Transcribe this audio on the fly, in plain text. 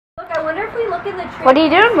wonder if we look in the tree. What are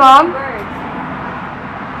you doing, Mom? Relax,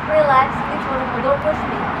 it's wonderful. Don't push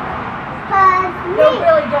me. No,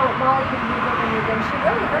 really don't. Molly can be looking at me again. She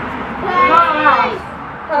really hurts me. Not around.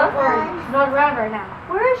 Huh? Not around right now.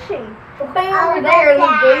 Where is she? Way over there,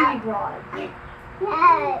 the baby garage.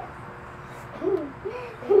 Yes.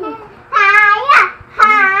 Higher,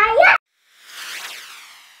 higher.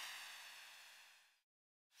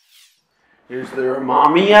 Is there a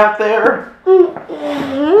mommy out there?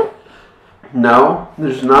 No,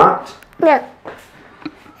 there's not. No.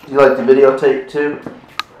 You like the videotape too?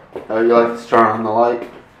 Oh, you like to turn on the light?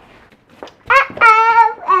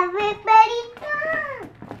 Everybody's gone.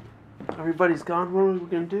 Everybody's gone? What are we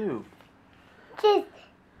going to do? Just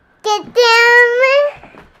get them.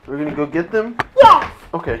 We're going to go get them? Yes.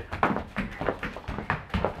 Okay.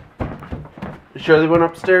 You sure they went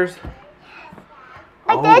upstairs?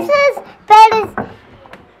 Oh. This is better.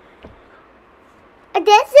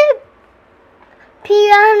 This is pee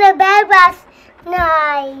on the bed last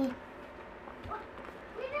night.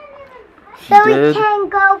 So we can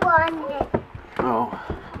go on it. Oh.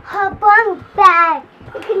 Hop on back.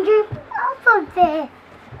 You can do off of it.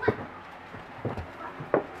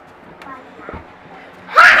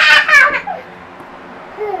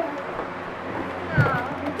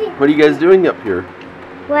 What are you guys doing up here?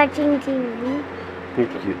 Watching TV. You're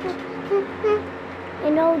cute. I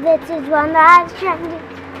know this is one that I was trying to,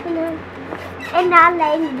 and I'll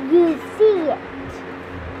let you see it.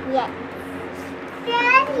 Yes.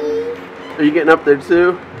 Daddy. Are you getting up there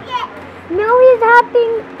too? Yes. No, he's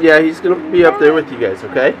hopping. Yeah, he's going to be up there with you guys,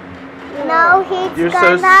 okay? No, he's You're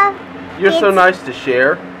so nice to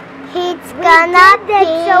share. He's gonna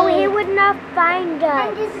pee. So he would not find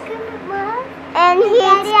us. And he's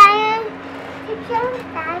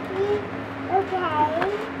okay.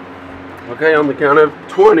 Okay, on the count of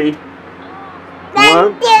 20.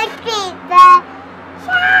 Then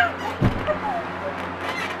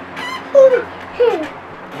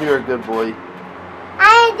You're a good boy.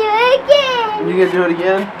 I do it again. You gonna do it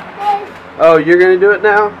again? Yes. Oh, you're gonna do it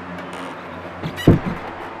now?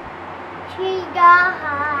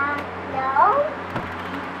 No.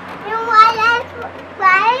 You want us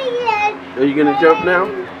flying? Are you gonna jump now?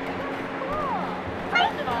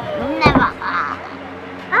 Never.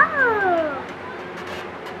 Oh.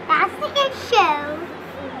 That's like a show.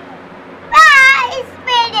 Bye,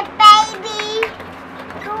 spirit baby.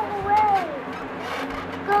 Go away.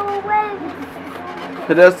 Go away.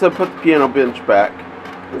 Vanessa, put the piano bench back.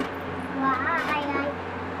 Why? I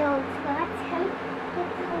don't want him.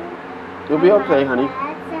 You'll be okay, honey.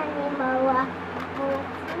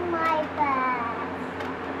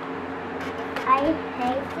 I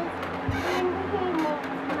hate it when he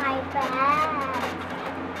makes my bed.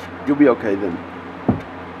 You'll be okay then.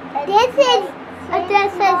 This is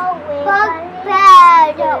bunk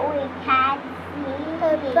bed. We can't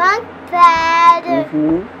see. Bunk bed.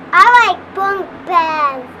 I like bunk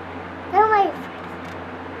beds. They're my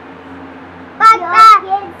bunk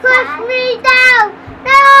bed. Push me down.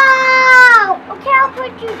 No. Okay, I'll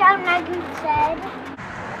put you down like you said.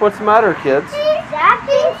 What's the matter, kids? He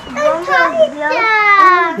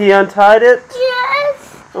He untied it?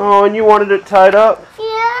 Yes. Oh, and you wanted it tied up?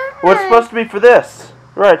 Yeah. What's supposed to be for this?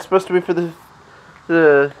 Right, it's supposed to be for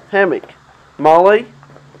the hammock. Molly,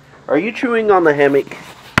 are you chewing on the hammock?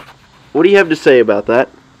 What do you have to say about that?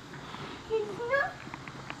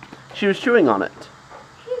 She was chewing on it.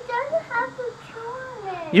 She doesn't have to chew on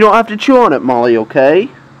it. You don't have to chew on it, Molly, okay?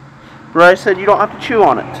 Right, I said you don't have to chew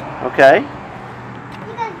on it, okay?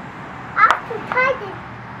 Because after tied it.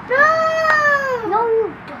 No, you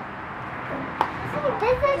don't. See,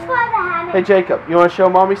 this is for the hammock. Hey, Jacob, you want to show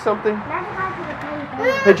Mommy something?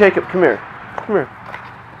 Hey, Jacob, come here. Come here.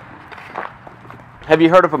 Have you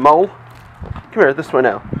heard of a mole? Come here, this way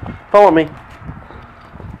now. Follow me.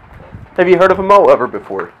 Have you heard of a mole ever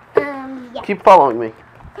before? Yeah. Keep following me.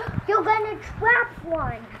 You're gonna trap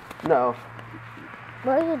one. No.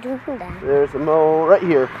 Why are you doing that? There's a mole right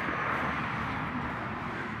here.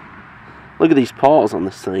 Look at these paws on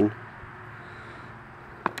this thing.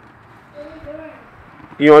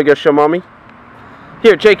 You want to go show Mommy?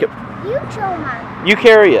 Here, Jacob. You show mine. You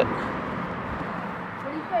carry it.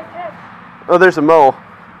 Oh, there's a mole.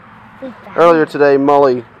 Earlier today,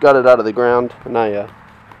 Molly got it out of the ground, and I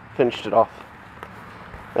finished it off.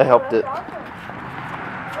 I helped it.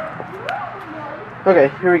 Okay,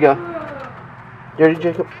 here we go. You ready,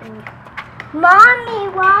 Jacob? Mommy,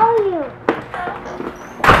 wow, you.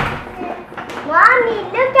 Mommy,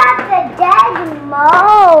 look at the dead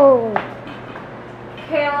mole.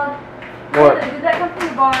 Caleb. What? Did that come from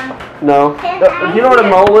the barn? No. You know what a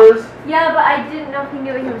mole is? Yeah, but I didn't know if he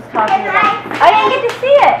knew what he was talking about. I didn't get to see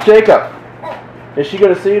it. Jacob, is she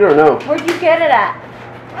gonna see it or no? Where'd you get it at?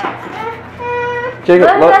 Jacob,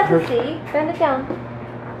 let her see. Bend it down.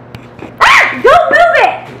 Ah! Don't move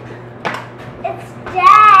it! It's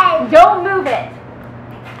dead. Don't move it.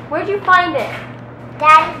 Where'd you find it?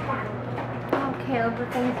 Daddy found Oh, Caleb, the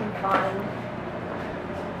things you find.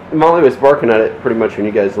 Molly was barking at it pretty much when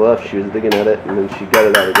you guys left. She was digging at it and then she got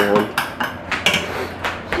it out of the ground.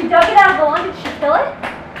 She dug it out of the lawn. Did she kill it?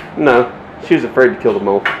 No, she was afraid to kill the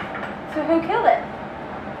mole. So who killed it?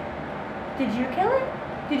 Did you kill it?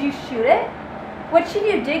 Did you shoot it? What'd she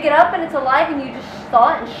do? Dig it up and it's alive and you just saw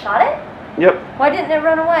it and shot it? Yep. Why didn't it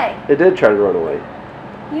run away? It did try to run away.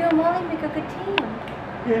 You and Molly make a good team.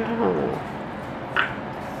 Yeah.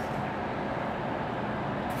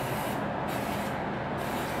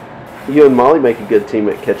 You and Molly make a good team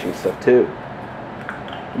at catching stuff too.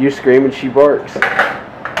 You scream and she barks. We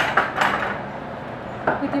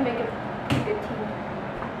do make a good team.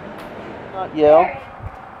 Not yell.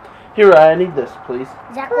 Here, I need this, please.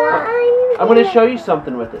 Is that what I'm going to show you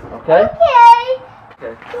something with it, okay? Okay.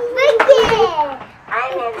 Okay. Look it.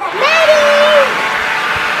 I'm in the Betty.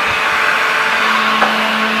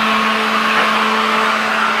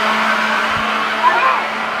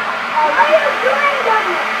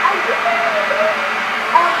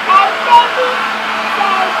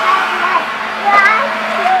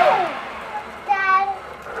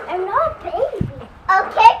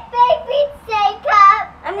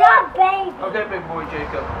 Okay, big boy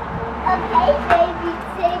Jacob. Okay, baby,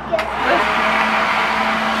 take it.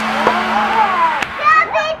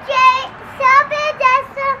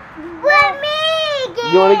 With me again.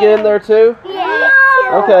 You want to get in there too?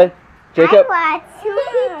 Yeah. Okay. Jacob. I want to.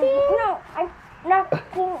 No, I'm not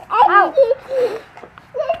going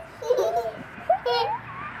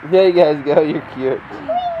There you guys go. You're cute.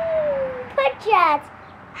 Put jets.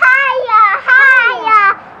 Higher,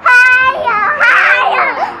 higher, higher, higher,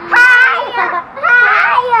 higher,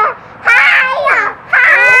 higher, higher,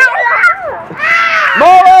 higher.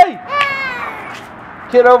 Molly!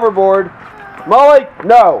 Kid overboard. Molly,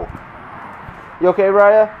 no. You okay,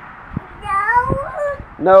 Raya?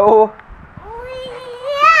 No.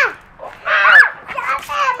 Yeah.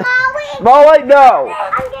 Molly, no.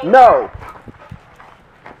 No.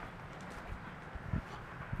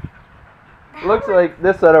 Looks like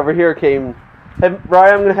this side over here came.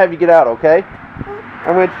 Ryan, I'm going to have you get out, okay?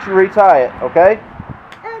 I'm going to retie it, okay?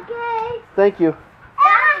 Okay. Thank you.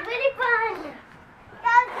 That was really fun.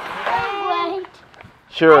 Wait.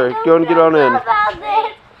 Sure, go and get on in.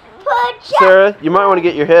 Sarah, you might want to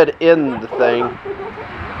get your head in the thing.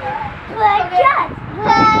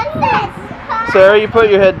 Sarah, you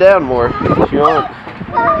put your head down more if you want.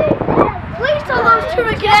 Please tell those two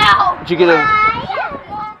to get out. Did you get a...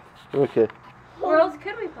 Okay. Where else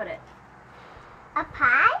could we put it? A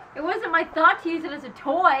pie? It wasn't my thought to use it as a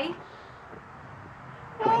toy.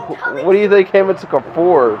 What do you think Hammock's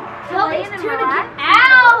for? Tell these two to get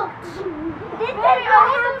out. This is what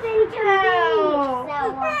happened to me.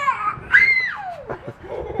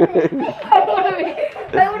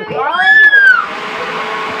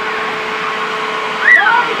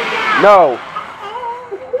 No.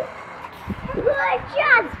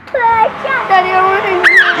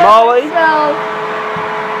 Molly?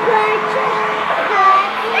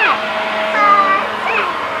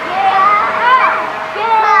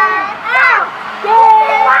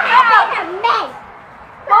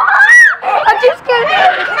 I'm just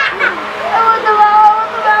kidding.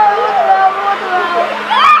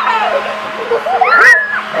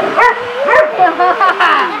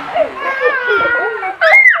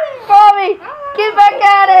 Mommy, get back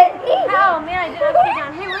at it. Oh man, I did upside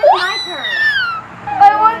down. Hey, where's my turn?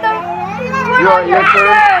 I want them. You want your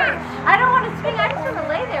turn? I don't want to swing. I just want to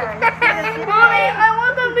lay there. Mommy, I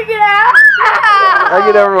want them to get out. I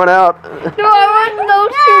get everyone out. No, I want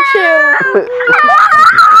those two too.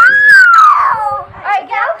 Alright,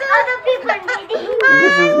 get out. Other people are needing.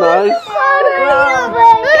 This is nice.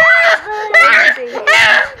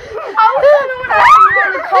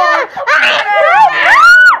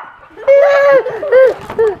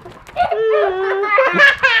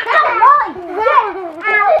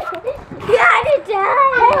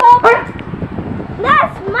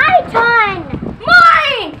 That's my turn!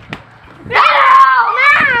 Mine! Get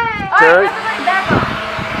out! Sarah?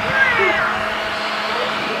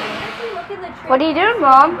 What are you doing,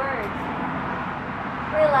 Mom?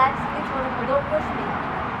 Relax, it's wonderful. Don't push me.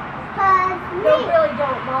 No, really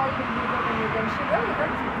don't. Molly can move over me again. She really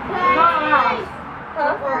hurts me. Huh?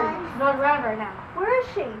 She's not around right now. Where is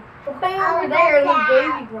she? Way over there in the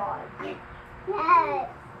baby garage.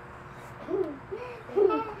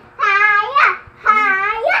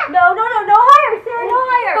 No, no higher, Sarah, no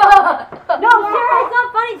higher. No, Sarah, it's not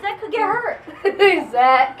funny. Zach could get hurt.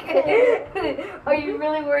 Zach. Are you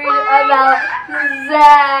really worried about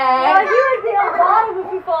Zach? No, he would be on bottom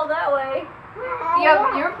if you fall that way.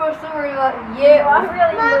 Yeah, you're supposed to worry about you. I'm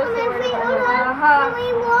really mostly worried about him.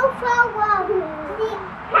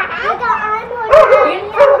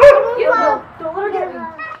 Don't let her get me.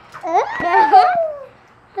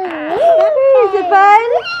 Is it fun?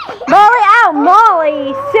 Molly, out.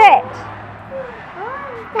 Molly, sit.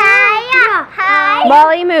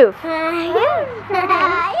 Molly, move.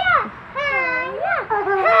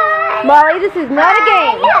 Molly, this is not a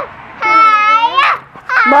game.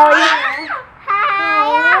 Molly.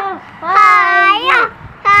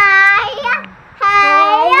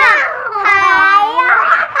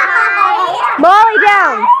 Molly,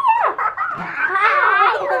 down.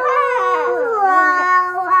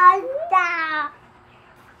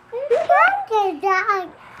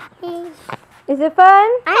 Is it fun?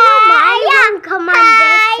 Come on,